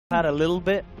had a little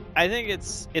bit. I think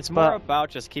it's more about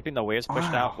just keeping the waves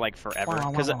pushed out like forever.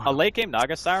 Because a late game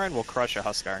Naga Siren will crush a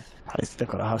Huskar. It's still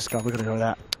got a Huskar. We're gonna go with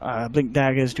that. Blink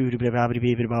daggers. Do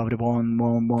one.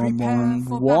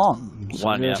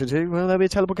 One, yeah. Will there be a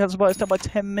teleport cancel by? It's done by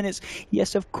 10 minutes.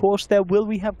 Yes, of course there will.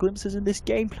 We have glimpses in this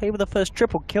gameplay with the first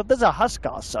triple kill. There's a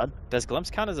Huskar, son. Does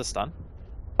glimpse count as a stun?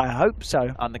 I hope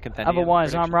so. On the compendium.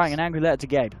 Otherwise, I'm writing an angry letter to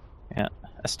Gabe. Yeah,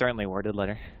 a sternly worded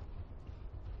letter.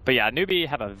 But yeah, Newbee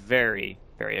have a very,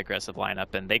 very aggressive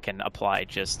lineup, and they can apply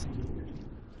just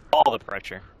all the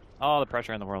pressure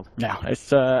in the world. Yeah,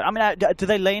 it's. I mean, do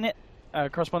they lane it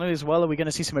correspondingly as well? Are we going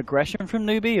to see some aggression from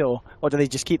Newbee, or do they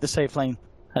just keep the safe lane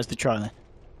as the tri lane?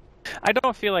 I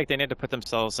don't feel like they need to put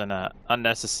themselves in a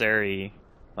unnecessary,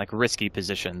 like, risky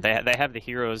position. They have the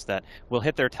heroes that will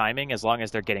hit their timing as long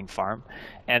as they're getting farm,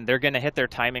 and they're going to hit their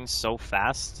timing so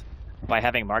fast by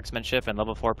having marksmanship and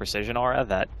level 4 precision aura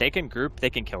that they can group, they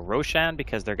can kill Roshan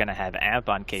because they're going to have amp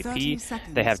on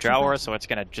KP, they have Drow aura, so it's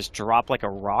going to just drop like a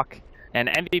rock. And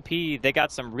MVP, they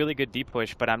got some really good deep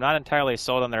push, but I'm not entirely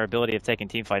sold on their ability of taking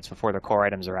team fights before their core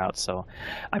items are out. So,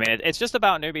 I mean, it's just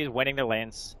about newbies winning their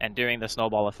lanes and doing the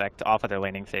snowball effect off of their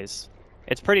laning phase.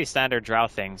 It's pretty standard Drow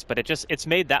things, but it's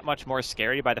made that much more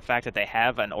scary by the fact that they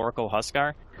have an Oracle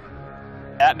Huskar.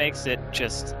 That makes it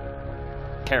just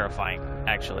terrifying,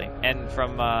 actually. And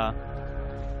from the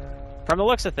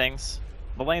looks of things,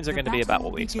 the lanes are going to be about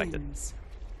what we expected.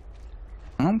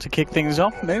 To kick things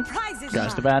off, Moo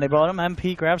grabs the bounty bottom,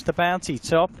 MP grabs the bounty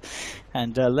top,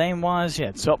 and lane-wise,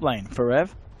 yeah, top lane for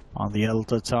Rev on the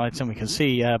Elder Titan. We can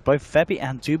see both Febby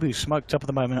and Dubu smoked up at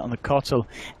the moment on the Kotl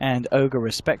and Ogre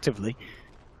respectively.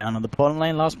 And on the bottom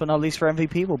lane, last but not least for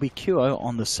MVP, will be QO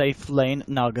on the safe lane,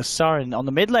 Naga Siren. On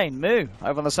the mid lane, Moo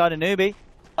over on the side of Newbee.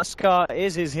 Huskar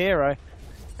is his hero.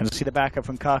 And to see the backup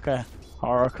from Kaka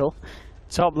Oracle.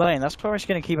 Top lane, that's where we're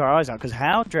going to keep our eyes out, because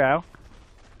How, Drow,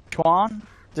 Chuan,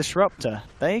 Disruptor,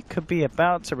 they could be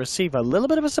about to receive a little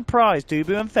bit of a surprise.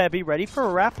 Dubu and Febby ready for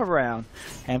a wraparound.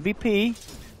 MVP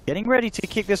getting ready to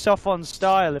kick this off on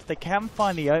style. If they can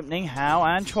find the opening, How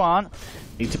and Chuan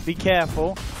need to be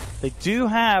careful. They do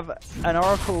have an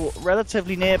Oracle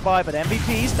relatively nearby, but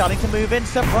MVP starting to move in.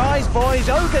 Surprise, boys!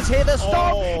 Ogre's here to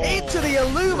stop into the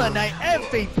Illuminate.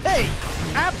 MVP,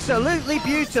 absolutely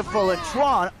beautiful, and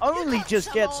Chuan only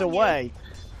just gets away.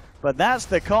 But that's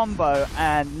the combo,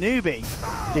 and Newbee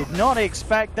did not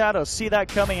expect that or see that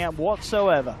coming out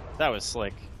whatsoever. That was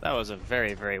slick. That was a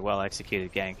very, very well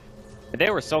executed gank.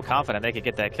 They were so confident they could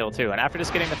get that kill too. And after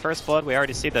just getting the first blood, we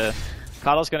already see the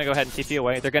Kotl's going to go ahead and TP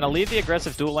away. They're going to leave the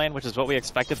aggressive dual lane, which is what we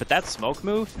expected, but that smoke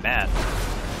move, man,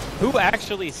 who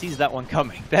actually sees that one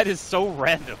coming? That is so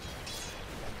random.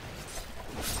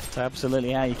 That's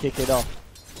absolutely how you kick it off.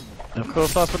 And of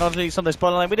course, last but not least on this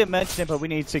bottom lane, we didn't mention it, but we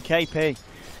need to KP.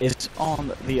 Is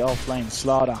on the off lane,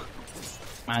 Slaughter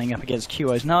manning up against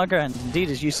QO's Naga, and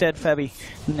indeed, as you said, Febby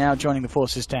now joining the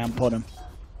forces down bottom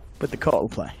with the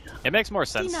Kotl play. It makes more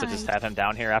sense to just have him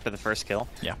down here after the first kill.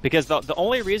 Yeah. Because the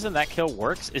only reason that kill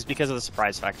works is because of the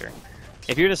surprise factor.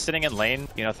 If you're just sitting in lane,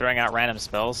 you know, throwing out random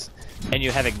spells, and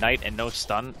you have Ignite and no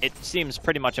stun, it seems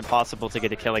pretty much impossible to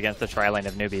get a kill against the tri-lane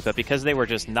of Newbee. But because they were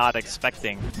just not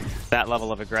expecting that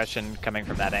level of aggression coming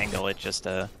from that angle, it's just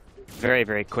a very,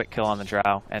 very quick kill on the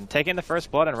Drow. And taking the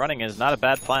first blood and running is not a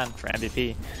bad plan for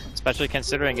MVP, especially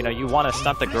considering, you know, you want to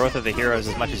stunt the growth of the heroes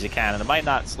as much as you can. And it might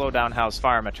not slow down House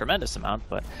Farm a tremendous amount,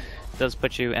 but it does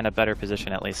put you in a better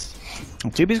position at least.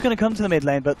 Dubee's going to come to the mid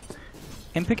lane, but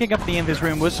him picking up the Invis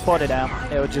room was spotted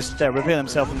out. It would just reveal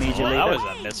himself immediately. Well, that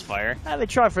was a misfire. They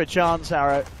tried for a chance,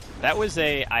 Arrow. That was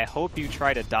a, I hope you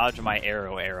try to dodge my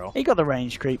arrow. He got the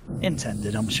range creep.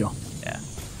 Intended, I'm sure. Yeah.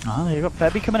 Oh, you've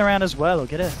got Febby coming around as well. We'll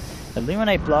get a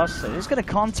Illuminate Blast. So he's going to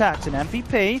contact an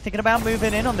MVP. Thinking about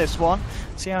moving in on this one.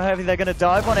 See how heavy they're going to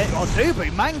dive on it. Oh,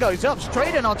 Newbee, Mango's up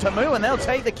straight in onto Moo, and they'll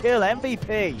take the kill.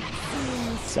 MVP.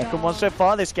 Second one so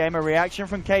far this game. A reaction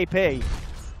from KP.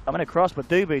 Coming across, but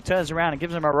Dubu turns around and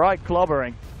gives him a right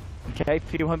clobbering.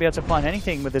 KP won't be able to find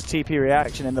anything with this TP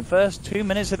reaction. In the first 2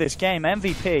 minutes of this game,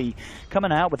 MVP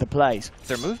coming out with the plays.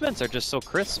 Their movements are just so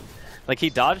crisp. Like,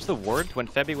 he dodged the ward when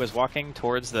Febby was walking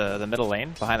towards the middle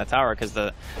lane behind the tower, because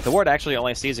the ward actually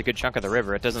only sees a good chunk of the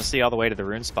river. It doesn't see all the way to the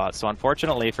rune spot. So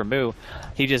unfortunately for Moo,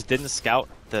 he just didn't scout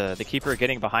the keeper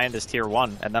getting behind this tier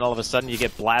 1, and then all of a sudden you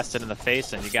get blasted in the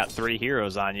face and you got 3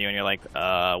 heroes on you, and you're like,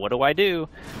 what do I do?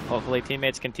 Hopefully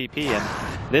teammates can TP.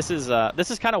 And this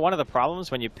is kind of one of the problems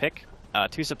when you pick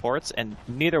 2 supports and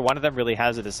neither one of them really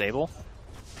has a disable.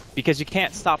 Because you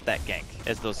can't stop that gank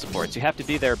as those supports. You have to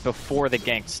be there before the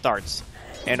gank starts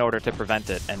in order to prevent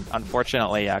it. And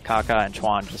unfortunately, Kaka and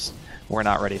Chuan just were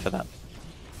not ready for that.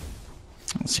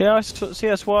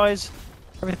 CS-wise,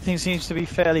 everything seems to be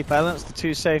fairly balanced. The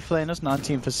two safe laners,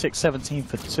 19 for 6, 17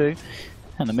 for 2.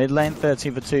 And the mid lane,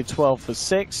 13 for 2, 12 for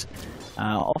 6.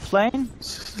 Off lane,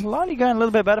 slightly going a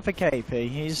little bit better for KP.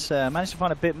 He's managed to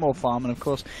find a bit more farm, and of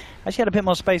course, actually had a bit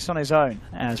more space on his own,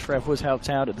 as Frev was helped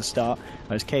out at the start,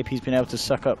 whereas KP's been able to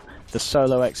suck up the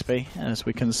solo XP. As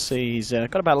we can see, he's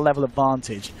got about a level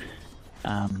advantage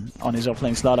on his off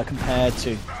lane slider compared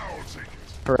to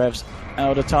Frev's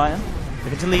Elder Titan.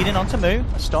 Looking to lead in onto Moo.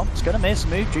 Stomp's going to miss.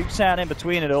 Moo jukes out in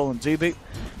between it all, and Newbee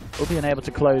will be unable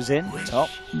to close in. Top.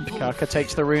 Kaka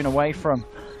takes the rune away from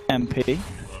MP.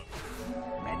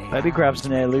 Maybe grabs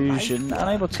an illusion,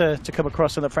 unable to come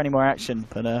across with it for any more action.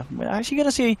 But we're actually going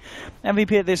to see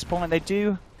MVP at this point. They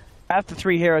do have the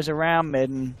 3 heroes around mid,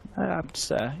 and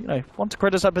you know, want to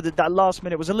criticize, but that last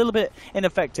minute was a little bit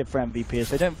ineffective for MVP, as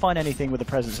they don't find anything with the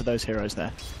presence of those heroes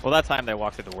there. Well, that time they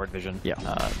walked through the ward vision. Yeah.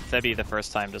 Febby the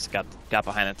first time just got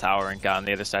behind the tower and got on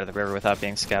the other side of the river without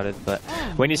being scouted. But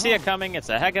when you see it coming, it's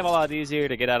a heck of a lot easier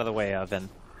to get out of the way of, and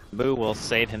Moo will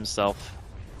save himself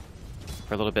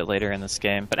for a little bit later in this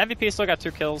game. But MVP still got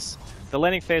 2 kills. The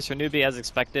laning phase for Newbee, as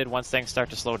expected, once things start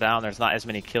to slow down, there's not as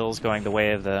many kills going the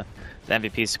way of the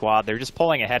MVP squad. They're just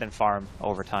pulling ahead in farm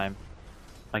over time.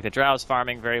 Like the Drow's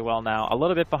farming very well now. A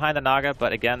little bit behind the Naga,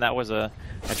 but again, that was a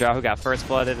Drow who got first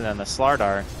blooded, and then the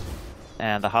Slardar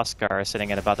and the Huskar are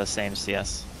sitting at about the same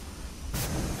CS.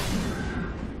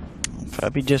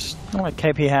 Furby just let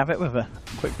KP have it with a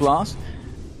quick blast.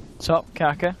 Top,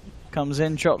 Kaka comes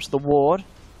in, drops the ward.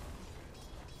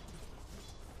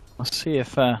 Let's see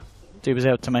if Duba's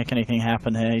able to make anything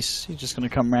happen here. He's just going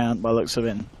to come round by the looks of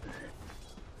it.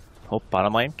 Oh,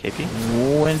 bottom lane, KP.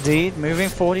 Oh, indeed. Moving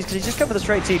forward. He's just go for the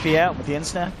straight TP out with the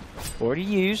instant. Already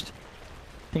used.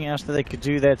 Anything else that they could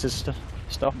do there to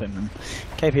stop him. And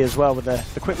KP as well with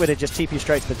the quick witted, just TP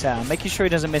straight to the town. Making sure he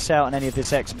doesn't miss out on any of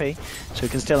this XP, so he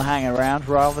can still hang around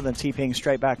rather than TPing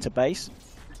straight back to base.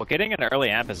 Well, getting an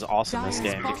early amp is awesome this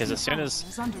game, because as soon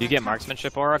as you get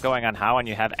marksmanship aura going on How and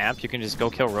you have amp, you can just go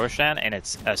kill Roshan, and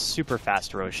it's a super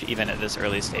fast Rosh, even at this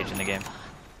early stage in the game.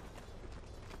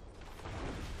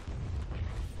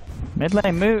 Mid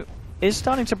lane Moo is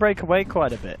starting to break away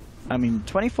quite a bit. I mean,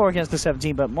 24 against the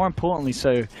 17, but more importantly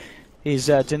so, he's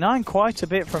denying quite a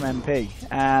bit from MP.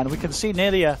 And we can see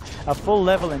nearly a full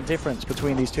level in difference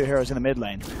between these two heroes in the mid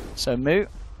lane. So Moo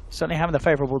certainly having the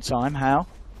favourable time. How?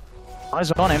 Eyes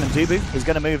on him, and Dubu is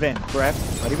going to move in.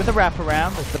 Brev ready with the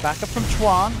wraparound. There's the backup from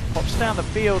Chuan. Pops down the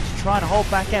field to try and hold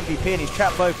back MVP, and he's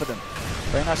trapped both of them.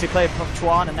 Very nicely played from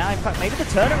Chuan, and now in fact maybe the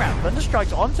turnaround.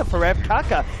 Thunderstrikes onto Farev.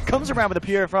 Kaka comes around with the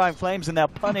Purifying Flames, and they'll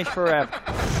punish Farev.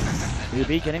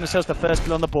 Newbee getting themselves the first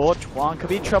kill on the board. Chuan could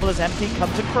be in trouble as MP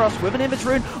comes across with an image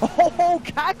rune. Oh,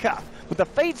 Kaka with the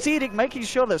Fate's Edict, making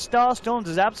sure that Star Storms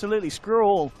is absolutely screw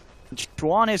all.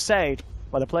 Chuan is saved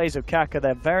by the plays of Kaka.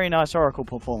 Their very nice Oracle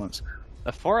performance.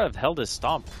 The Forev held his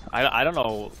stomp. I don't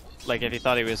know, like, if he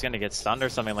thought he was going to get stunned or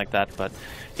something like that, but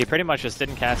he pretty much just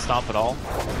didn't cast stomp at all.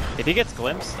 If he gets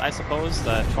glimpsed, I suppose,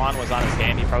 Chuan was on his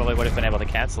game, he probably would have been able to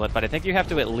cancel it, but I think you have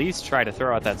to at least try to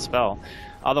throw out that spell.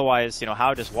 Otherwise, you know,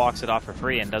 How just walks it off for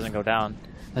free and doesn't go down.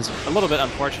 It's a little bit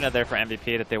unfortunate there for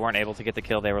MVP that they weren't able to get the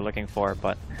kill they were looking for,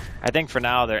 but I think for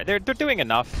now they're doing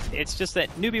enough. It's just that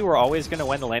Newbee were always going to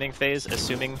win the laning phase,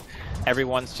 assuming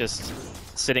everyone's just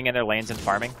sitting in their lanes and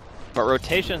farming. But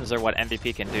rotations are what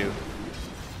MVP can do.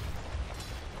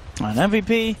 And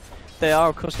MVP, they are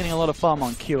of course getting a lot of farm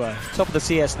on QO. Top of the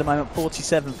CS at the moment,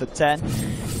 47 for 10.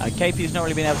 KP's not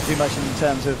really been able to do much in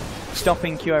terms of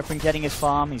stopping QO from getting his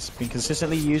farm. He's been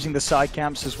consistently using the side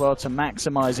camps as well to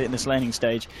maximize it in this laning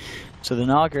stage. So the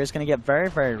Naga is going to get very,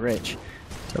 very rich.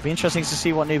 So it'll be interesting to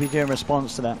see what Newbee do in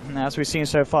response to that. And as we've seen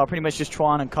so far, pretty much just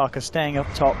Chuan and Kaka staying up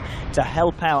top to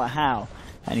help out How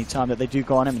anytime that they do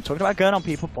go on him. And talking about going on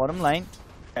people, bottom lane,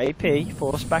 AP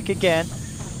forced back again.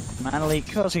 Mana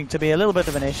leak causing to be a little bit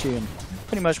of an issue, and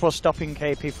pretty much was stopping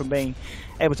KP from being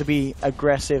able to be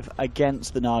aggressive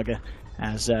against the Naga,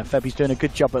 as Febby's doing a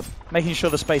good job of making sure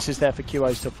the space is there for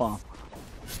QOs to farm.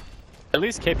 At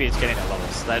least KP is getting the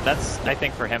levels. That's, I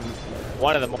think, for him,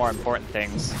 one of the more important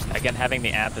things. Again, having the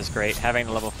amp is great. Having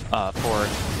the level 4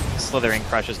 Slithering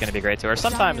Crush is going to be great too. Or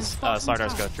sometimes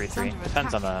Slardars go 3-3.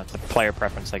 Depends on the player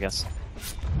preference, I guess.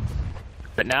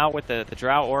 But now with the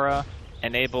Drow Aura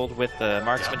enabled with the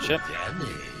marksmanship,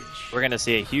 we're going to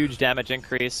see a huge damage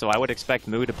increase, so I would expect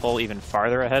Moo to pull even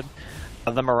farther ahead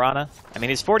of the Mirana. I mean,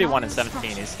 he's 41 and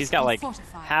 17. He's got like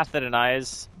half the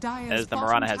denies as the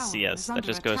Mirana has CS. That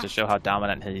just goes to show how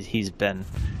dominant he's been.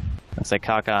 Looks like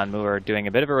Kaka and Moo are doing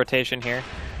a bit of a rotation here.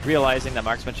 Realizing that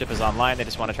marksmanship is online, they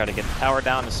just want to try to get the tower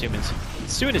down, assuming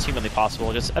soon as humanly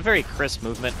possible. Just a very crisp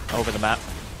movement over the map,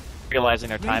 realizing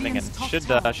their timing, and should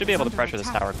be able to pressure this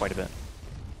tower quite a bit.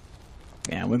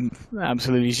 Yeah, we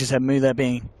absolutely just had Mu there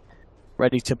being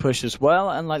ready to push as well.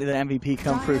 Unlikely that MVP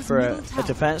come through for a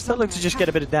defense. They'll look to just get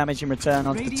a bit of damage in return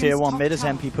onto the tier 1 mid as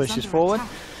MP pushes forward.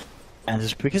 And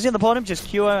just because in the bottom, just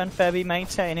QO and Febby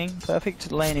maintaining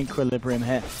perfect lane equilibrium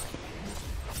here.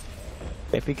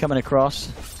 Febby coming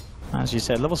across, as you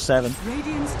said, level 7.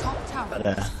 But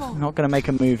not going to make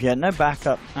a move yet. No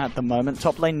backup at the moment.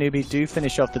 Top lane Newbee do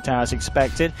finish off the tower as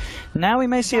expected. Now we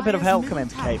may see a bit of help come in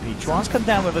for KP. Juan's come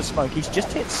down with a smoke. He's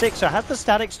just hit 6, so has the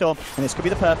static storm, and this could be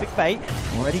the perfect bait.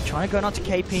 Already trying to go on to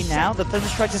KP now. The Thunder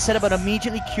Strike to set up, but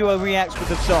immediately QO reacts with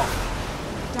the song.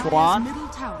 Juan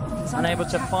unable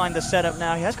to find the setup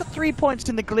now. He has got 3 points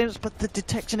in the glimpse, but the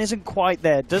detection isn't quite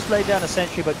there. Does lay down a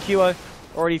sentry, but QO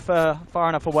already far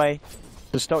enough away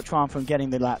to stop Juan from getting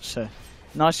the latch. So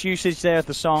nice usage there of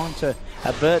the song to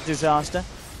avert disaster.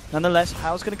 Nonetheless,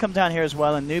 How's going to come down here as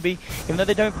well, and Newbee, even though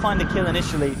they don't find the kill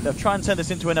initially, they'll try and turn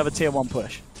this into another tier 1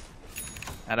 push.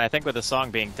 And I think with the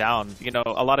song being down, you know,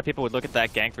 a lot of people would look at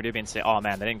that gank for Newbee and say, oh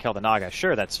man, they didn't kill the Naga.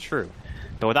 Sure, that's true.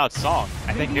 But without song,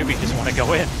 I think Newbee just want to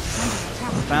go in.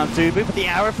 Found Dubu, but the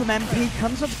arrow from MP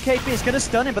comes onto KP. It's going to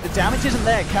stun him, but the damage isn't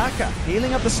there. Kaka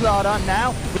healing up the Slardar now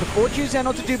with the fortunes there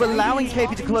not to do, but allowing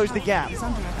KP to close the gap.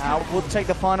 Now will take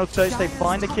the final touch. They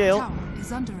find the kill.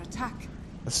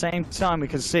 At the same time, we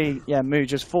can see, Mu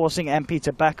just forcing MP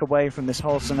to back away from this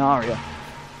whole scenario.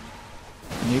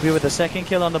 Newbee with the second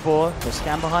kill on the board. They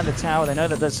scan behind the tower. They know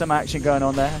that there's some action going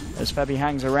on there as Febby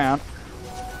hangs around.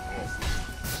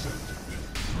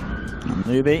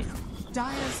 Newbee.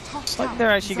 Looks like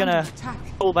they're actually going to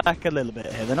pull back a little bit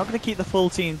here. They're not going to keep the full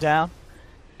team down.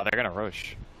 Oh, they're going to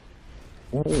Rosh.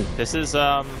 Ooh. This is,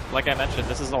 like I mentioned,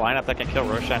 this is a lineup that can kill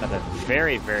Roshan at a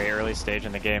very, very early stage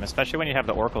in the game, especially when you have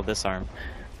the Oracle disarm.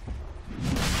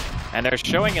 And they're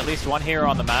showing at least one hero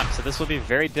on the map, so this will be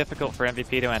very difficult for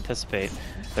MVP to anticipate.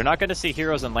 They're not going to see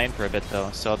heroes in lane for a bit,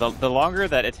 though, so the longer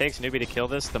that it takes Newbee to kill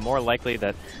this, the more likely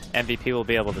that MVP will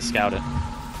be able to scout it.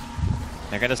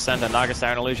 They're going to send a Naga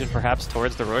Siren Illusion perhaps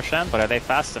towards the Roshan, but are they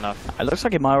fast enough? It looks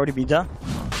like it might already be done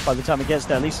by the time it gets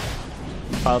there, at least.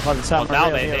 By the time now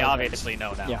they obviously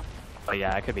know now. Yeah. But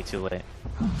yeah, it could be too late.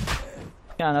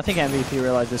 Yeah, and I think MVP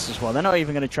realized this as well. They're not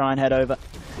even going to try and head over.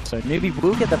 So Newbee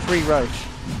will get the free Roche.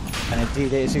 And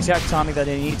indeed, it's exact timing that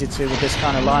he needed to with this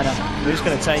kind of lineup. Who's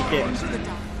going to take it?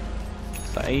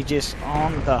 So Aegis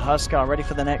on the Huskar, ready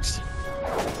for the next.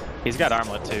 He's got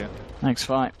Armlet too. Next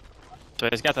fight. So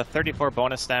he's got the 34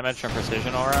 bonus damage from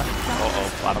Precision Aura.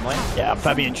 Uh-oh, bottom lane. Yeah,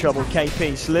 Febby in trouble.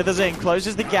 KP slithers in,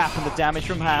 closes the gap, and the damage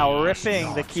from Howe,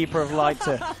 ripping the Keeper of Light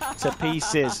to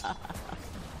pieces.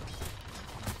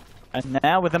 And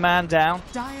now with the man down,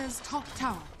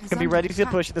 can be ready to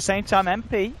push. At the same time,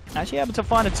 MP actually able to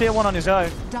find a tier 1 on his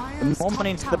own. More money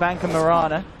into the bank of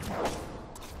Mirana.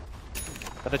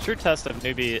 But the true test of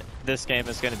Newbee this game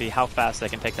is going to be how fast they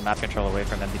can take the map control away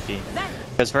from MVP.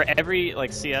 Because for every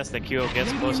CS that QO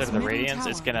gets closer to the Radiance,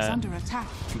 it's going to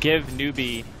give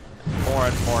Newbee more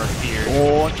and more fear.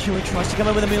 Oh, QO tries to come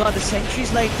in with a Mulan. The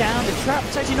sentry's laid down. The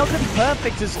trap's actually not going to be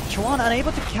perfect as Chuan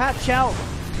unable to catch out.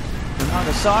 Now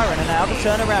the Siren, and now the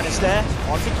turnaround is there.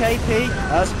 Onto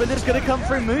KP. Splinter's going to come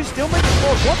through. Moose still moving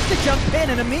forward. Wants to jump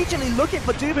in and immediately looking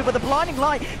for Dubu, but the blinding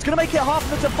light is going to make it hard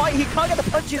for them to fight. He can't get the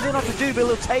punches in onto Dubu.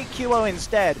 He'll take QO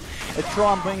instead.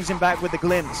 Tron brings him back with the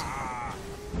glimpse.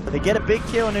 But they get a big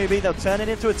kill, Newbee. They'll turn it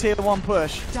into a tier 1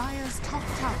 push.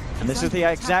 And this is the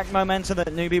exact momentum that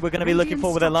Newbee were going to be looking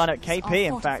for with their lineup. KP,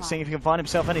 in fact, seeing if he can find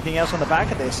himself anything else on the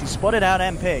back of this. He spotted out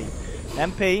MP.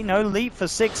 MP, no leap for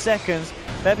 6 seconds.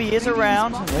 Febby is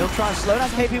around, and he'll try and slow down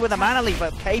KP with a mana leap,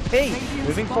 but KP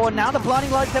moving forward now. The blinding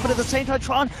light's there, but at the same time,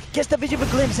 Tron gets the vision of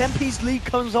a glimpse. MP's lead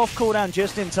comes off cooldown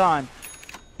just in time.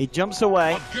 He jumps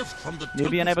away.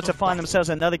 Newbee unable to find themselves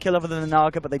another kill over the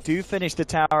Naga, but they do finish the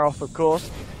tower off, of course.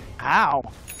 Ow!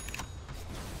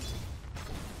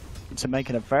 Into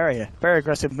making a very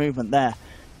aggressive movement there.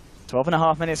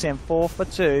 12.5 minutes in, 4 for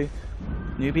 2.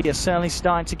 Newbee is certainly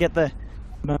starting to get the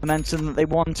momentum that they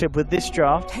wanted with this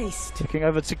draft. Looking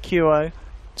over to QO,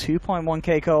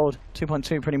 2.1k gold,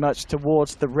 2.2 pretty much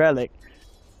towards the relic.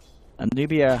 And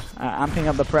Newbee are amping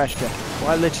up the pressure,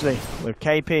 quite literally, with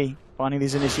KP finding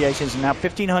these initiations, and now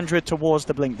 1500 towards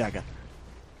the Blink Dagger.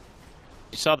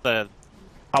 You saw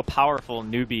how powerful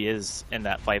Newbee is in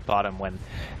that fight bottom when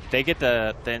they get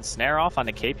the ensnare off on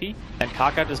the KP, and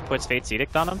Kaka just puts Fate's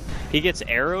Edict on him. He gets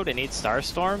arrowed and eats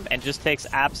Starstorm and just takes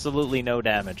absolutely no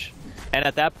damage. And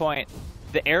at that point,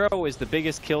 the arrow is the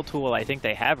biggest kill tool I think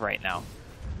they have right now.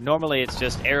 normally it's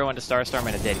just arrow into Starstorm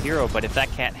and a dead hero, but if that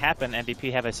can't happen,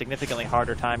 MVP have a significantly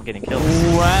harder time getting kills.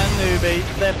 Ooh, and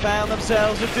Newbee, they found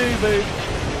themselves a Dubu.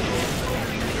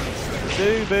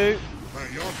 Dubu,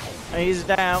 he's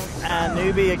down, and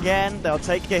Newbee again, they'll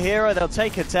take a hero, they'll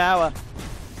take a tower.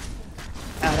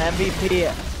 And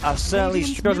MVP are certainly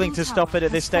struggling to stop it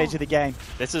at this stage of the game.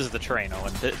 This is the train,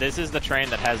 Owen. This is the train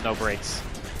that has no brakes.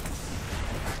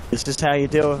 This is how you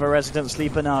deal with a resident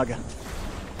sleeper Naga.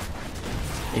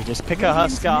 You just pick a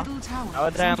Huskar,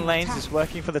 power down lanes, it's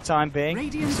working for the time being.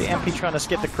 You see MP trying to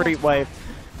skip the creep wave.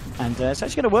 And it's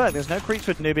actually going to work, there's no creeps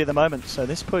with Newbee at the moment, so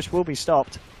this push will be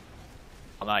stopped.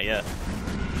 Well, not yet.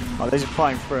 Oh, they're just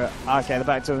fighting for it. Okay, the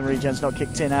back door and regen's not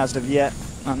kicked in as of yet.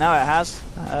 Oh, now it has.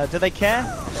 Do they care?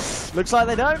 Looks like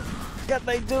they don't. Can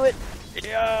they do it?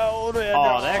 Oh, they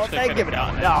actually could have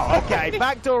gotten it. No, okay.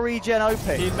 Backdoor regen OP.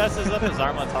 He messes up his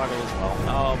armlet toggle as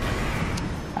well.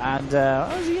 And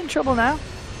is he in trouble now?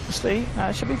 See,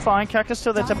 should be fine. Kaka's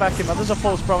still there to back him up. There's a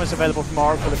false promise available from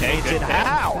Oracle.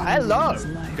 How? Hello.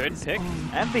 Good pick.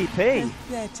 MVP.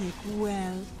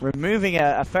 Removing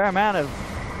a fair amount of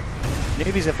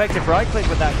Newbee's effective right click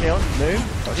with that kill.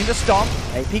 Move, dodging the stomp.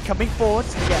 AP coming forward.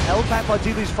 To get held back by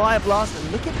Dubu's Fire Blast.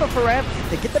 And looking for Forev.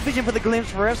 They get the vision for the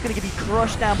glimpse. Forev's going to be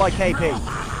crushed down by KP.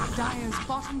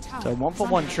 So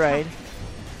 1-for-1 trade.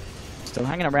 Still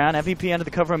hanging around. MVP under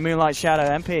the cover of Moonlight Shadow.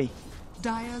 MP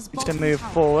needs to move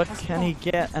forward. Can he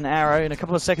get an arrow? In a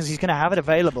couple of seconds he's going to have it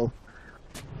available.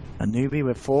 A Newbee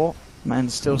with 4. Man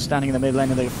still standing in the mid lane,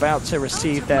 and they're about to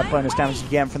receive their bonus damage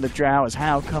again from the Drow as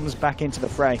Hao comes back into the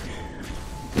fray.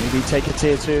 Newbee take a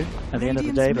tier 2 at the end of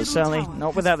the day, but certainly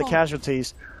not without the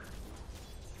casualties.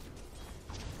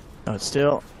 No, it's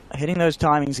still hitting those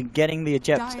timings and getting the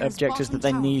objectives that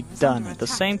they need done. At the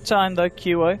same time though,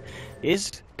 QO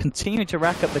is continuing to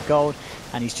rack up the gold,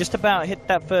 and he's just about hit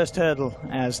that first hurdle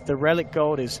as the relic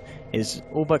gold is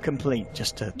all but complete.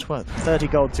 Just 30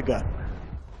 gold to go.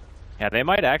 Yeah, they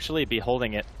might actually be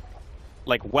holding it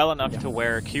like well enough to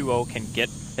where QO can get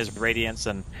his Radiance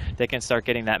and they can start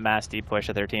getting that mass deep push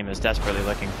that their team is desperately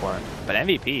looking for. But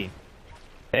MVP,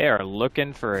 they are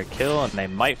looking for a kill and they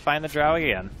might find the Drow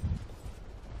again.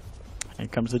 Here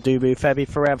comes the Dubu Febby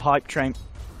Forev hype train.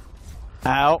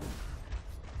 Out.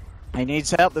 He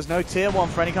needs help. There's no tier 1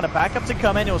 for any kind of backup to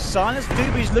come in. He'll silence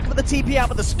Dubu. He's looking for the TP out,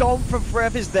 but the storm from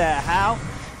Forev is there. How?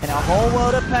 In a whole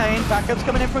world of pain. Backups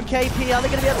coming in from KP. Are they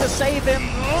going to be able to save him?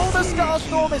 Oh, the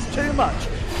Starstorm is too much.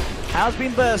 Hao's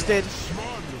been bursted.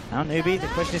 Now Newbee, the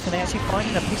question is, can they actually find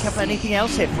him to pick up anything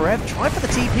else here? Forev, try for the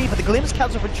TP, but the glimpse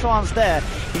cancel from Trance there.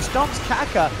 He stops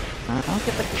Kaka. I'll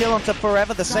get the kill onto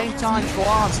Forever at the same time.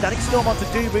 Twan, Static Storm onto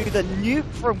Dubu. The nuke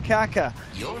from Kaka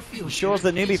ensures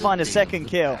that Newbee find a second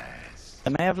kill.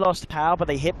 They may have lost Hao, but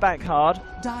they hit back hard.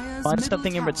 Find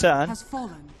something in return.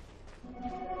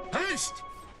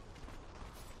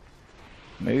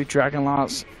 Mood Dragon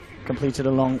Lance completed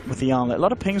along with the armlet. A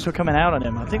lot of pings were coming out on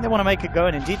him. I think they want to make it go,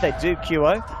 and indeed they do.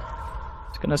 QO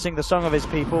is going to sing the song of his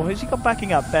people. Who's he got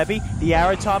backing up? Bebby. The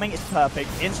arrow timing is perfect.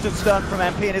 Instant stun from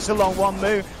MP, and it's a long one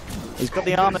move. He's got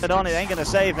the armlet on. It ain't going to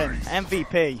save him.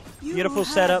 MVP. Beautiful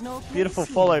setup. Beautiful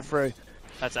follow through.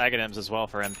 That's Aghanims as well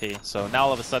for MP. So now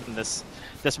all of a sudden this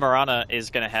Mirana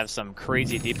is going to have some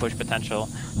crazy deep push potential.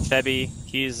 Febby,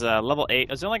 he's level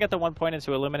 8. He's only got the 1 point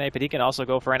into Illuminate, but he can also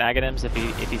go for an Aghanims if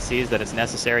he sees that it's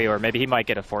necessary, or maybe he might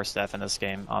get a Force Def in this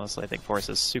game. Honestly, I think Force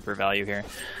is super value here.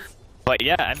 But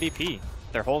yeah, MVP,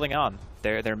 they're holding on.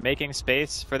 They're making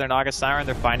space for their Naga Siren.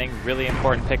 They're finding really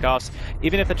important pickoffs.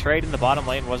 Even if the trade in the bottom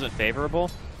lane wasn't favorable,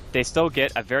 they still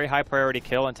get a very high priority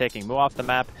kill and taking Mu off the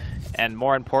map, and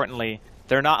more importantly,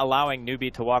 they're not allowing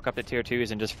Newbee to walk up to tier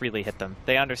 2s and just freely hit them.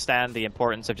 They understand the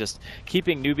importance of just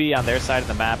keeping Newbee on their side of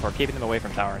the map or keeping them away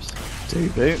from towers.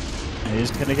 Dubu is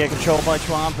going to get controlled by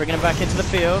Twan, bringing him back into the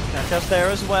field. Kaka's there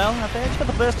as well. Have they actually got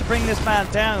the burst to bring this man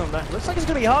down? Looks like it's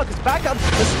going to be hard because back up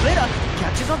the splitter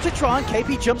catches onto Tron.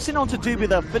 KP jumps in onto Dubu.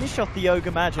 They'll finish off the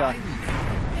Ogre Magi.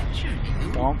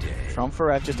 Tron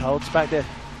Forev just holds back the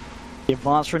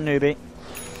advance from Newbee.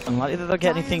 Unlikely that they'll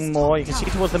get anything more. You can see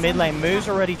towards the mid lane, Moo's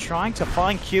already trying to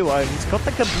find QO. He's got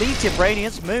the completed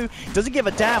Radiance. Moo doesn't give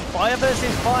a damn. Fire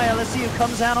versus fire. Let's see who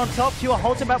comes out on top. QO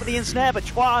holds him back with the ensnare, but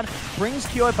Twan brings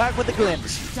QO back with the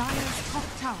glimpse. Dire's top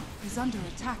tower is under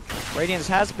attack. Radiance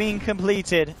has been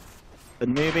completed. The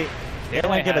Newbee, they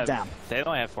don't give a damn. They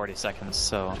only have 40 seconds,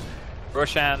 so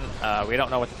Roshan, we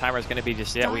don't know what the timer is going to be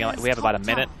just yet. We have about a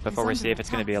minute before we see if it's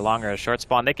going to be a long or a short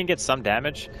spawn. They can get some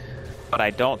damage, but I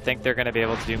don't think they're going to be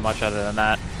able to do much other than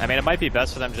that. I mean, it might be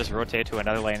best for them to just rotate to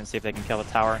another lane and see if they can kill the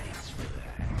tower.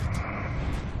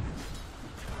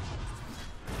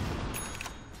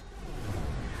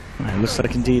 It looks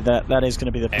like indeed that is going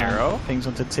to be the plan. Arrow. Things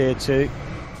onto tier 2.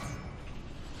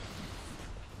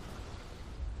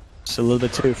 Just a little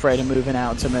bit too afraid of moving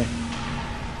out to me.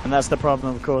 And that's the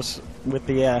problem, of course, with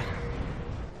the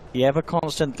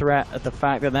ever-constant threat of the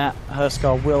fact that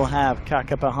Hurskar will have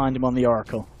Kaka behind him on the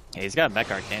Oracle. Yeah, he's got mech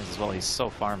arcanes as well. He's so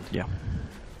farmed. Yeah.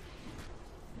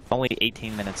 Only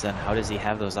 18 minutes in. How does he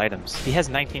have those items? He has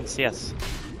 19 CS,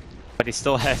 but he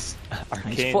still has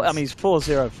arcanes. He's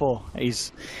 404.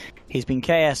 He's been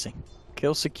KSing,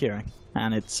 kill securing,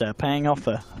 and it's paying off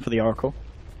for the Oracle.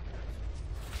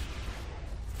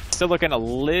 Still looking a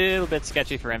little bit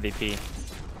sketchy for MVP.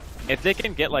 If they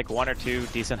can get like 1 or 2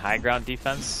 decent high ground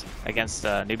defense against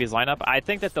Newbee's lineup, I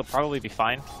think that they'll probably be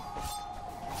fine.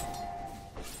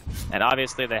 And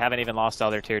obviously they haven't even lost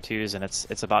all their tier 2s, and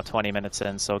it's about 20 minutes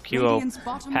in. So QO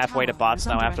halfway to bots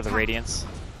now after the Radiance.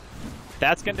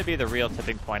 That's going to be the real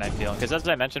tipping point, I feel. Because as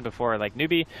I mentioned before, like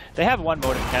Newbee, they have one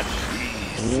mode and catch.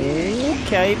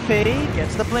 KP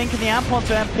gets the blink and the amp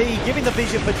onto MP, giving the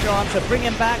vision for John to bring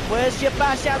him back. Where's your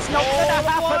bash? That's not going to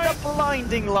happen. The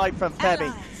blinding light from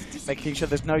Febby, making sure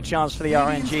there's no chance for the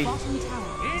RNG.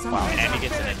 Wow, and he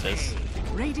gets an inches.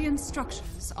 Radiant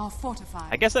structures are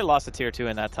fortified. I guess they lost a tier 2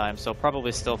 in that time, so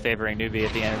probably still favoring Newbee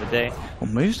at the end of the day.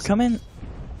 Well, moves coming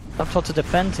up top to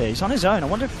defend here. He's on his own. I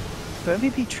wonder if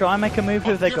MVP try and make a move.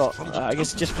 Who have they got? I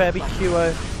guess just Febby,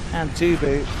 QO, and Dubu.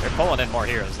 They're pulling in more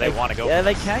heroes. They want to go. Yeah,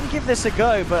 they can give this a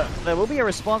go, but there will be a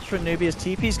response from Newbee as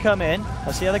TP's come in.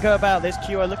 Let's see how they go about this.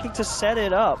 QO looking to set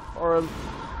it up, or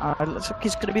looks like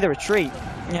it's going to be the retreat.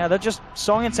 Yeah, they're just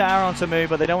songing tower onto move,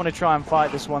 but they don't want to try and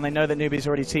fight this one. They know that Newbee's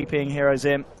already TPing heroes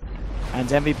in, and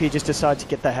MVP just decide to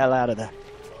get the hell out of there.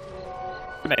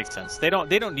 It makes sense. They don't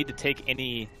need to take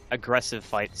any aggressive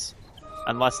fights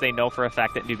unless they know for a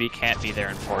fact that Newbee can't be there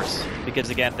in force. Because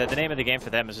again, the name of the game for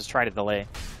them is just try to delay.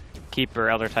 Keeper,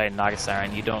 Elder Titan, Nagus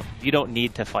Siren. You don't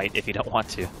need to fight if you don't want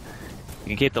to. You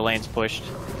can keep the lanes pushed.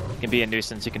 You can be a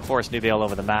nuisance. You can force Newbee all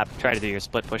over the map. Try to do your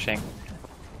split pushing.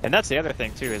 And that's the other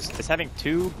thing too, is having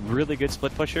 2 really good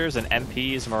split pushers and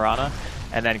MPs, Mirana,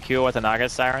 and then QO with the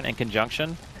Nagus Siren in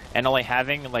conjunction, and only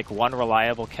having like 1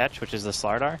 reliable catch, which is the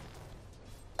Slardar.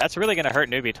 That's really going to hurt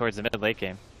Newbee towards the mid-late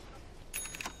game.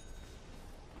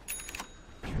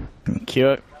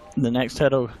 QO, the next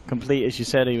hurdle complete, as you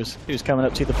said. He was coming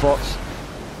up to the box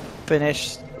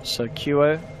finish. So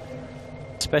QO,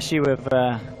 especially with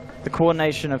the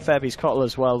coordination of Febby's Kotl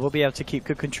as well, will be able to keep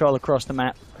good control across the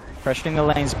map, pressuring the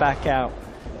lanes back out,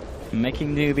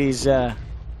 making Newbee's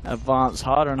advance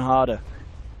harder and harder.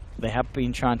 They have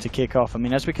been trying to kick off. I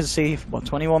mean, as we can see,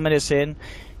 21 minutes in,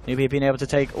 Newbee have been able to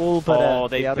take all but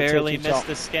they the barely missed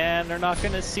the scan. They're not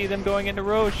going to see them going into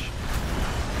Roche.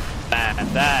 Man,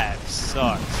 that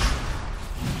sucks.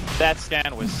 That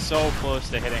scan was so close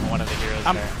to hitting one of the heroes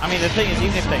there. I mean, the thing is,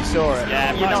 even if they saw it,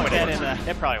 yeah, you're not getting there.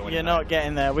 It probably would. You're not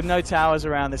getting there with no towers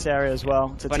around this area as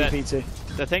well to TP to.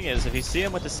 The thing is, if you see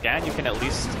him with the scan, you can at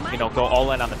least, go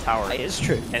all in on the tower. It's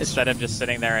true. Instead of just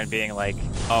sitting there and being like,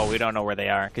 oh, we don't know where they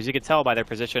are. Because you could tell by their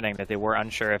positioning that they were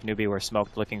unsure if Newbee were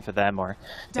smoked looking for them or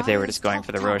if they were just going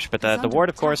for the Roche. But the ward,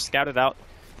 of course, scouted out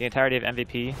the entirety of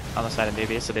MVP on the side of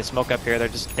Newbee, so they smoke up here.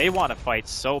 They want to fight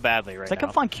so badly right now. They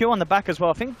can find Q on the back as well.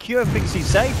 I think Q thinks he's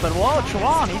safe, but watch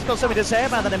Chuan, he's got something to say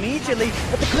about that immediately.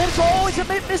 But the glimpse, it's a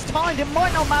bit mistimed. It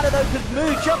might not matter though, because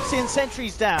Moo jumps in,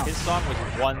 sentries down. His song was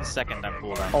 1 second on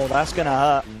cooldown. Oh, that's gonna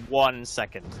hurt. 1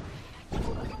 second.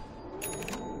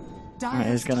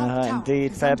 It's gonna hurt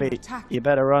indeed, Febby. You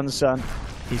better run, son.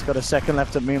 He's got a second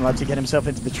left of Moonlight to get himself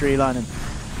into the tree line, and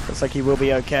looks like he will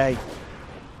be okay.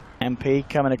 MP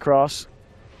coming across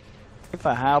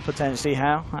for Hal, potentially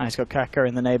Hal. He's got Kaka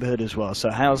in the neighborhood as well,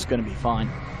 so Hal's going to be fine.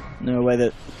 No way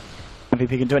that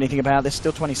MVP can do anything about this.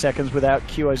 Still 20 seconds without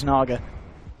QO's Naga.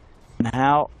 And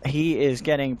Hal, he is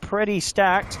getting pretty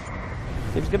stacked.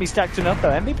 He's going to be stacked enough though.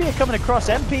 MVP are coming across.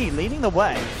 MP leading the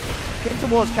way. Getting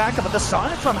towards Kaka, but the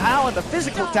silence from Hal and the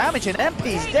physical damage, and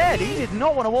MP's dead. He did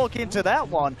not want to walk into that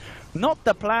one. Not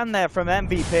the plan there from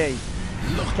MVP.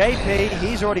 KP,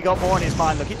 he's already got more in his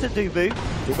mind. Looking to Dubu.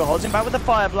 Dubu holds him back with the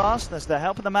Fire Blast. That's the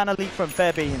help of the mana leak from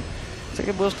Febby. And so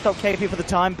it will stop KP for the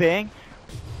time being.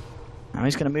 Now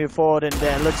he's going to move forward,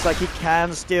 and looks like he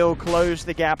can still close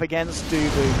the gap against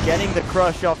Dubu. Getting the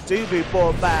crush off Dubu,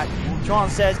 brought back. Chuan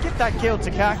says, give that kill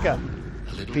to Kaka.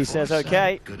 He says,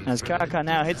 okay. As Kaka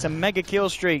now hits a mega kill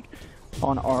streak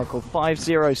on Oracle.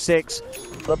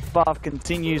 5-0-6. The buff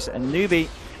continues, and Newbee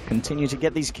continue to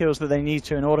get these kills that they need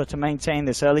to in order to maintain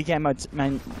this early game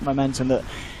momentum that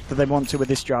they want to with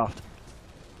this draft.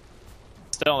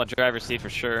 still in the driver's seat for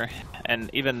sure. And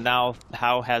even now,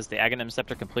 How has the Aghanim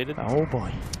Scepter completed. Oh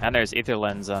boy. And there's Aether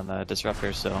Lens on the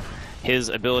Disruptor, so his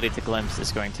ability to glimpse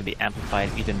is going to be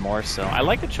amplified even more so. I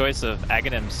like the choice of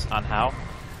Aghanims on How,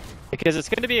 because it's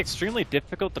going to be extremely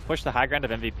difficult to push the high ground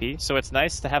of MVP, so it's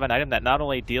nice to have an item that not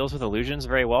only deals with illusions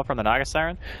very well from the Naga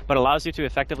Siren, but allows you to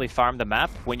effectively farm the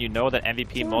map when you know that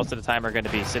MVP most of the time are going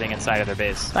to be sitting inside of their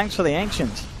base. Thanks for the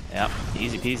Ancient. Yep,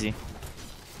 easy peasy.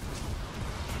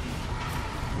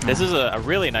 This is a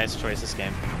really nice choice this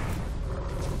game.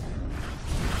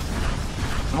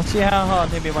 I'll see how hard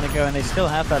Newbee want to go, and they still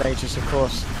have that Aegis, of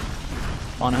course,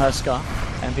 on Huskar.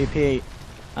 MVP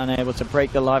unable to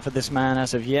break the life of this man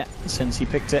as of yet, since he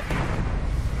picked it.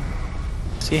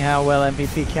 See how well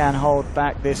MVP can hold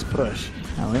back this push.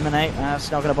 Eliminate,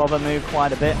 that's not going to bother Move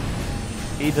quite a bit.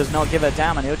 He does not give a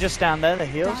damn, and he'll just stand there. The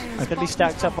heals are going to be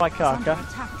stacked up by Kaka,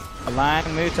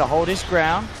 allowing Move to hold his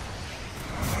ground.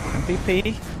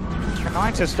 MVP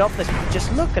trying to stop this.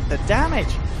 Just look at the damage.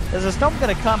 There's a stomp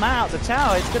going to come out. The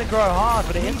tower, it's going to grow hard,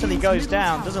 but it instantly goes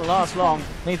down. Doesn't last long.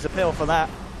 Needs a pill for that.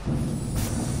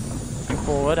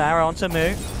 Forward, arrow onto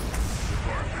Moo.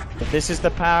 But this is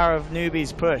the power of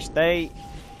Newbee's push. They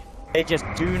just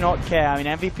do not care. I mean,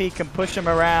 MVP can push them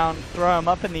around, throw them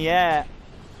up in the air.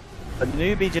 But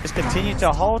Newbee just continue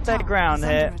to hold their ground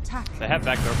here. They have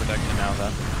backdoor protection now,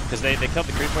 though. Because they killed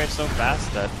the creep wave so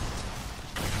fast that,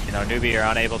 you know, Newbee are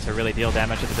unable to really deal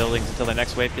damage to the buildings until the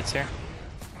next wave gets here.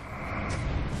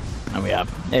 And we have.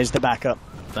 There's the backup.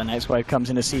 The next wave comes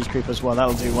into Siege Creep as well.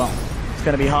 That'll do well. It's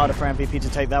going to be harder for MVP to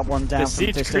take that one down. The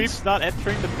Siege Creep's not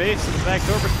entering the base in the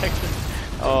backdoor protection.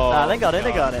 Oh, they got it,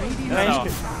 they got it. No.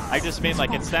 I just mean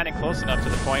like it's standing close enough to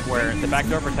the point where the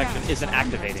backdoor protection isn't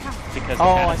activating because the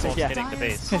catapult's hitting the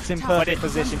base. It's in perfect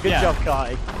position. Good job,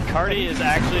 Carty. Carty is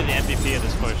actually the MVP of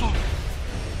this push.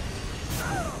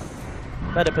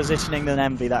 Better positioning than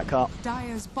Envy, that car.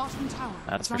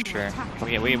 That's for sure.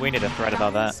 We need a threat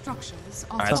about that.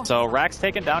 Alright, so Rack's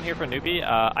taken down here for Newbee.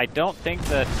 I don't think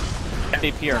that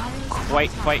MVP are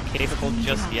quite capable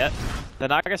just yet. The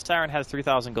Naga Siren has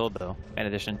 3,000 gold though, in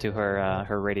addition to her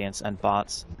her Radiance and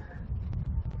bots.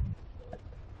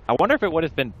 I wonder if it would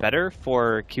have been better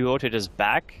for QO to just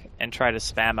back and try to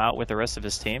spam out with the rest of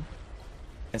his team,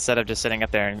 instead of just sitting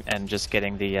up there and just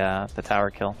getting the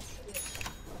tower kill.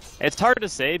 It's hard to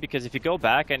say, because if you go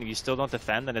back and you still don't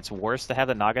defend, then it's worse to have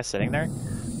the Naga sitting there.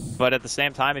 But at the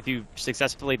same time, if you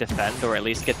successfully defend, or at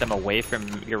least get them away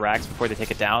from your racks before they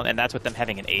take it down, and that's with them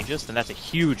having an Aegis, then that's a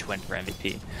huge win for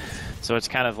MVP. So it's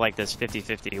kind of like this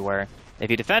 50-50, where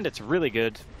if you defend, it's really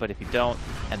good, but if you don't,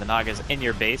 and the Naga's in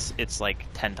your base, it's like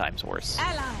 10 times worse.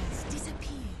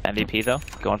 MVP though,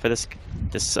 going for this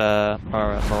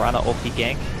Morana OP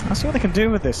gank. I'll see what they can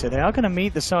do with this here. They are going to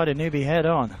meet the side of Newbee head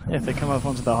on if they come up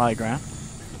onto the high ground.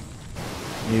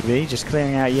 Newbee just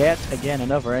clearing out yet again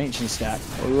another ancient stack.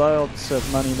 Loads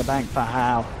of money in the bank for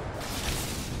How.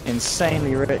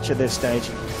 Insanely rich at this stage.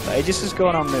 But Aegis has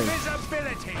gone on Move.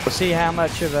 We'll see how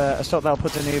much of a stop they'll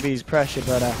put to Newbee's pressure,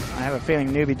 but I have a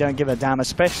feeling Newbee don't give a damn,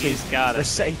 especially the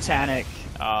Satanic.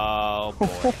 Oh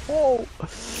boy.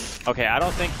 Okay, I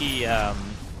don't think he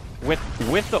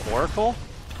with the Oracle,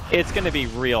 it's going to be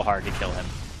real hard to kill him.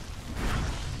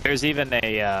 There's even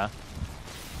a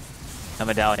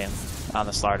medallion on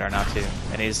the Slardar now too,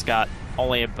 and he's got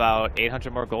only about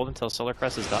 800 more gold until Solar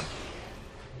Crest is done.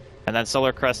 And then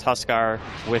Solar Crest, Huskar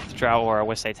with Drow Aura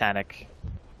with Satanic.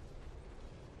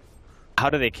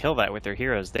 How do they kill that with their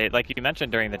heroes? They, like you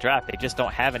mentioned during the draft, they just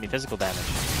don't have any physical damage.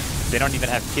 They don't even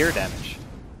have tier damage.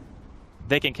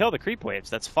 They can kill the creep waves,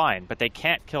 that's fine, but they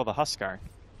can't kill the Huskar.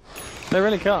 They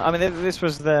really can't. I mean, this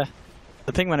was the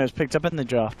thing when it was picked up in the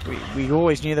draft. We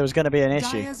always knew there was going to be an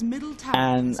issue.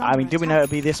 And, I mean, did we know it would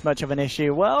be this much of an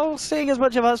issue? Well, seeing as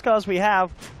much of Huskar as we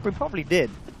have, we probably did.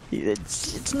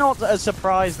 It's not a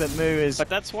surprise that Moo is but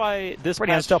that's why this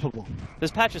pretty patch, unstoppable.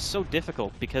 This patch is so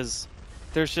difficult, because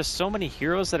there's just so many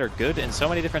heroes that are good and so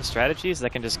many different strategies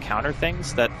that can just counter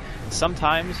things that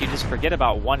sometimes you just forget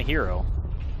about one hero.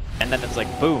 And then it's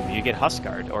like, boom, you get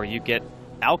Huskard, or you get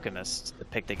Alchemist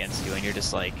picked against you, and you're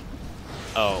just like,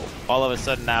 oh, all of a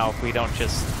sudden now, if we don't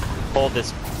just hold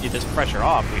this pressure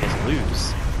off, we just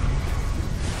lose.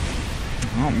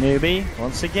 Oh, Newbee,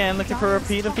 once again, looking for a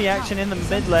repeat of the action in the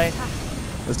mid lane.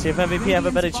 Let's see if MVP have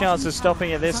a better chance of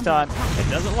stopping it this time. It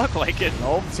doesn't look like it.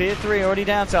 Oh, tier 3 already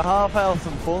down to half health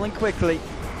and falling quickly.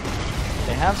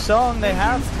 They have Song, they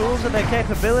have tools at their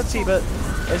capability, but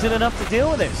is it enough to deal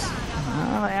with this?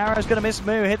 The arrow's going to miss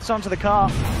Moo, hits onto the car.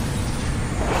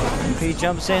 MP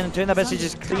jumps in, doing their best to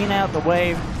just clean out the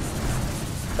wave.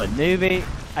 But Newbee,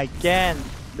 again,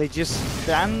 they just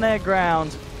stand their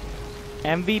ground.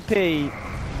 MVP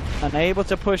unable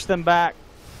to push them back.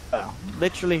 Well,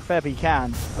 literally Febby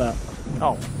can, but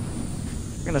oh.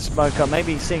 Gonna smoke up,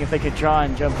 maybe seeing if they could try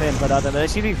and jump in, but I don't know. They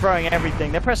seem to be throwing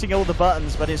everything. They're pressing all the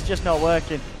buttons, but it's just not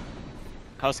working.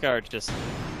 Huskar just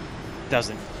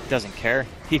doesn't care.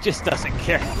 He just doesn't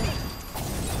care.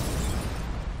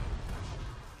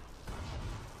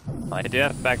 Well, I do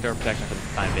have backdoor protection for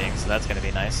the time being, so that's going to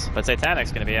be nice. But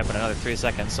Satanic's going to be up in another 3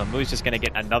 seconds, so Moo's just going to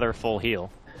get another full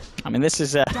heal. I mean, this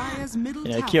is,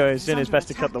 Kyo is doing his best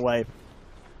to cut the wave.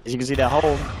 As you can see, the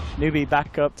whole Newbee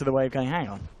back up to the wave going, hang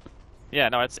on. Yeah,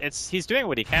 no, he's doing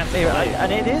what he can.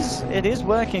 And it is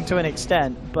working to an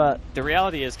extent, but the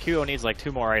reality is Kyo needs like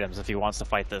 2 more items if he wants to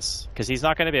fight this, because he's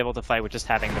not going to be able to fight with just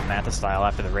having the Manta style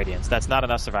after the Radiance. That's not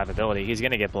enough survivability. He's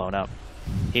going to get blown up.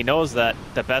 He knows that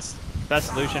the best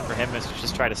solution for him is to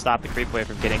just try to stop the creep wave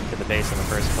from getting to the base in the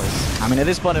first place. I mean, at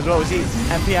this point as well, he's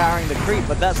MPRing the creep,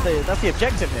 but that's the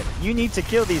objective here. You need to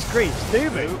kill these creeps.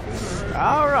 Newbee.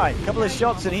 All right, couple of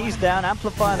shots and he's down,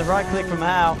 amplifying the right click from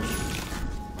Hao.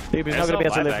 Newbee's not going to be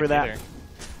able to live through that.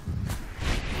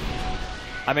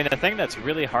 I mean, the thing that's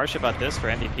really harsh about this for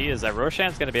MVP is that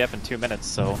Roshan's going to be up in 2 minutes,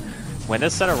 so when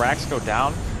this set of racks go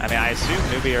down, I mean, I assume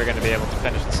Newbee are going to be able to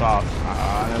finish this off.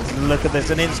 Look at this,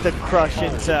 an instant crush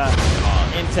into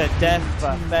death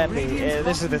for Febby.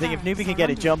 This is the thing, if Newbee can get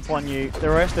a jump on you, the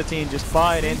rest of the team just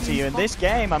buy it into you. In this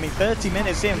game, I mean, 30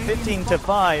 minutes in,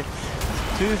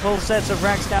 15-5, 2 full sets of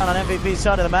racks down on MVP's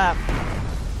side of the map.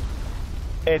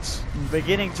 It's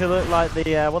beginning to look like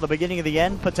the beginning of the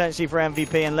end potentially for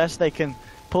MVP, unless they can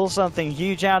pull something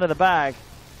huge out of the bag.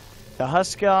 The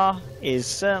Huskar is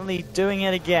certainly doing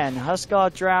it again.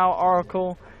 Huskar, Drow,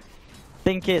 Oracle.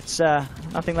 Think it's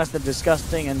nothing less than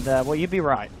disgusting, and well, you'd be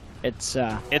right. It's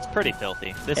pretty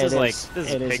filthy. This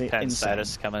is Big Ten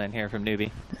status coming in here from Newbee,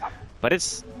 but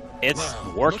it's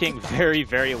working very,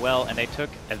 very well, and they took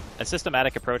a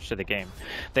systematic approach to the game.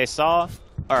 They saw,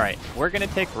 all right, we're gonna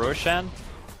take Roshan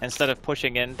instead of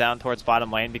pushing in down towards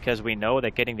bottom lane, because we know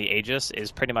that getting the Aegis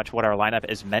is pretty much what our lineup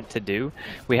is meant to do.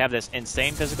 We have this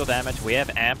insane physical damage, we have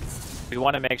amp, we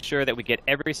want to make sure that we get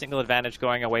every single advantage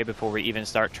going away before we even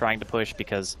start trying to push,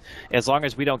 because as long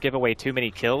as we don't give away too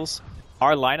many kills,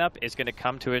 our lineup is going to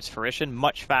come to its fruition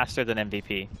much faster than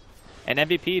MVP. And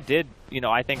MVP did, you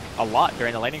know, I think a lot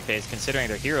during the laning phase, considering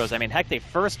their heroes. I mean, heck, they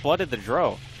first blooded the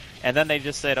Drow, and then they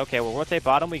just said, okay, we'll rotate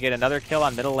bottom, we get another kill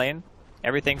on middle lane.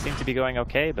 Everything seemed to be going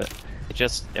okay, but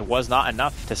it was not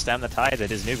enough to stem the tide that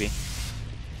is Newbee.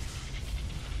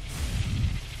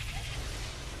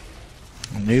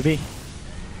 Newbee.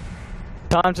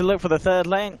 Time to look for the third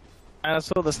lane. And I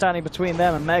saw the standing between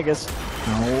them and Megas.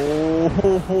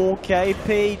 Oh,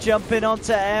 KP jumping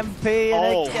onto MP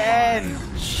and again.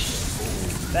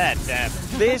 That damn.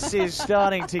 This is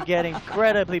starting to get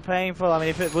incredibly painful. I mean,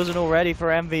 if it wasn't already for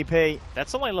MVP.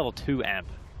 That's only level 2 amp.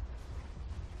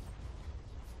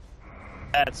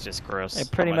 That's just gross. It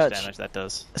pretty how much damage that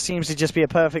does. Seems to just be a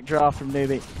perfect draft from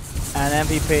Newbee. And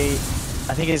MVP,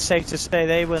 I think it's safe to say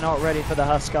they were not ready for the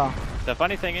Huskar. The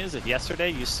funny thing is, if yesterday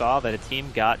you saw that a team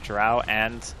got Drow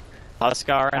and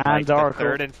Huskar and like the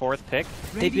 3rd and 4th pick,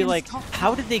 they'd be like,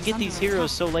 how did they get these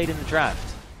heroes so late in the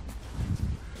draft?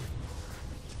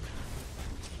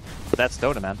 But that's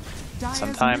Dota, man.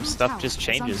 Sometimes stuff just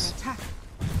changes.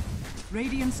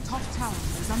 Radiant's top tower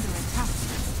is under attack.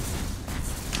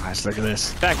 Nice, look at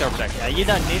this. Backdoor protection. Yeah, you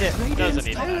don't need it. He doesn't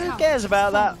need it. Who cares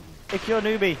about that? If you're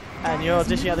Newbee and you're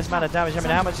dishing out this amount of damage, I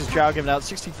mean, how much is Drow giving out?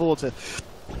 64 to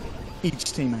each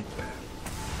teammate.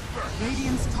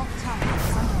 Radiant's top tower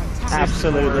is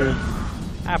under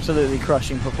attack. Absolutely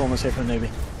crushing performance here from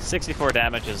Newbee. 64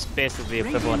 damage is basically the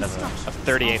equivalent of a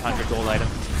 3,800 gold item.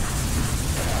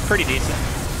 Pretty decent.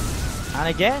 And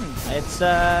again, it's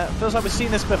feels like we've seen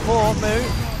this before. Moo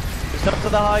just up to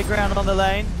the high ground on the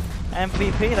lane.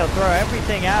 MVP, they'll throw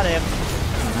everything at him.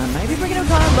 And maybe bringing him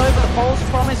kind of low, but the false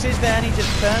promise is there, and he just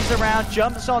turns around,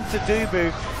 jumps onto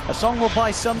Dubu. A song will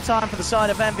buy some time for the side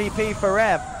of MVP for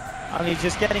Rev. Only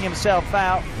just getting himself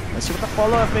out. Let's see what the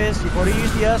follow-up is. You've already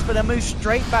used the Earth, but then moves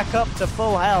straight back up to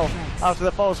full health after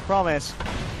the false promise.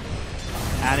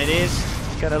 And it is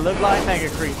going to look like Mega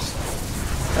Creeps.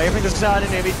 Favoring the side of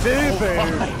Newbee. Dubu!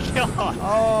 Oh my god!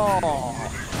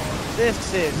 Oh,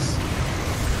 this is...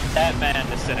 That man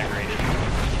disintegrated.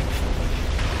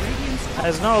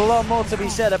 There's not a lot more to be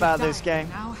said about this game.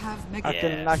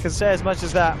 I can say as much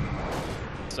as that.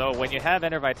 So when you have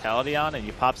Enter Vitality on and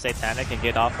you pop Satanic and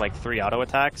get off like 3 auto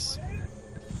attacks,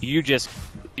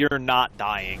 you're not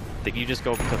dying. That you just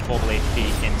go to full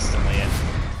HP instantly.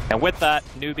 And with that,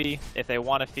 Newbee, if they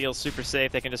want to feel super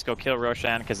safe, they can just go kill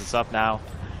Roshan because it's up now.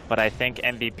 But I think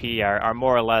MVP are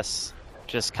more or less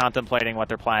just contemplating what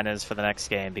their plan is for the next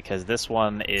game, because this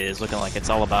one is looking like it's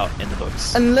all about in the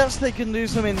books. Unless they can do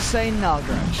some insane now,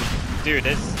 Gretch. Dude,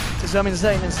 it's Some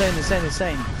insane.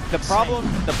 the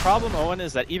problem, Owen,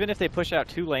 is that even if they push out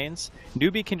 2 lanes,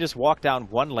 Newbee can just walk down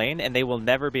 1 lane and they will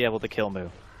never be able to kill Moo.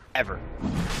 Ever.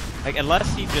 Like,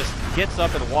 unless he just gets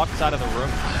up and walks out of the room,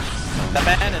 the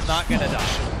man is not gonna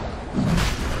die.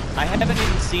 I haven't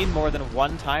even seen more than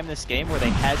 1 time this game where they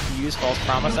had to use False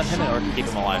Promise on him in order to keep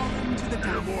him alive.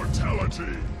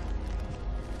 Immortality.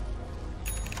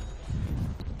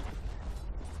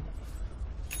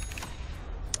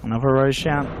 Another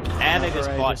Roshan. And they just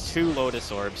bought 2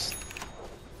 Lotus Orbs.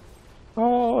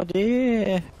 Oh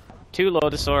dear. 2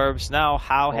 Lotus Orbs. Now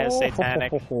How has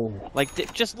Satanic. Like,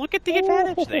 just look at the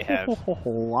advantage they have.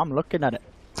 I'm looking at it.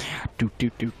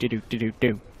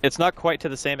 Do. It's not quite to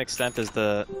the same extent as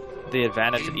the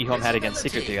advantage that EHOME had against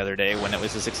Secret the other day when it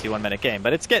was a 61-minute game,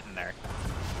 but it's getting there.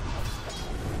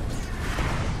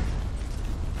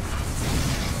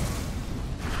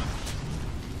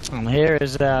 And here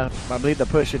is, I believe, the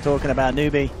push you're talking about,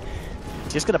 Newbee.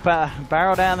 Just going to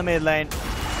barrel down the mid lane.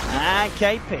 And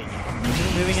KP.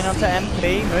 Moving in onto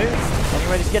MP. Move. Getting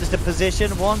ready to get us to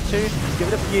position. 1, 2. Give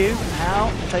it a few. Now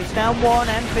takes down 1.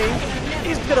 MP.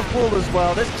 He's going to fall as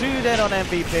well. There's 2 dead on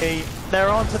MVP. They're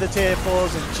on to the tier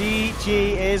 4s. And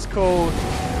GG is called.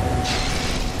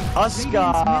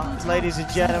 Oscar, ladies and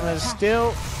gentlemen,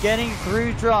 still getting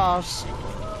through drafts.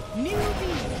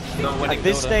 At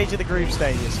this stage of the group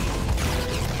stages.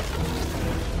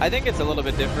 I think it's a little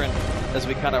bit different as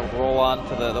we kind of roll on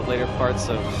to the later parts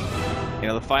of, you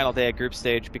know, the final day at group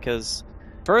stage, because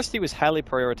first he was highly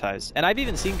prioritized, and I've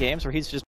even seen games where he's just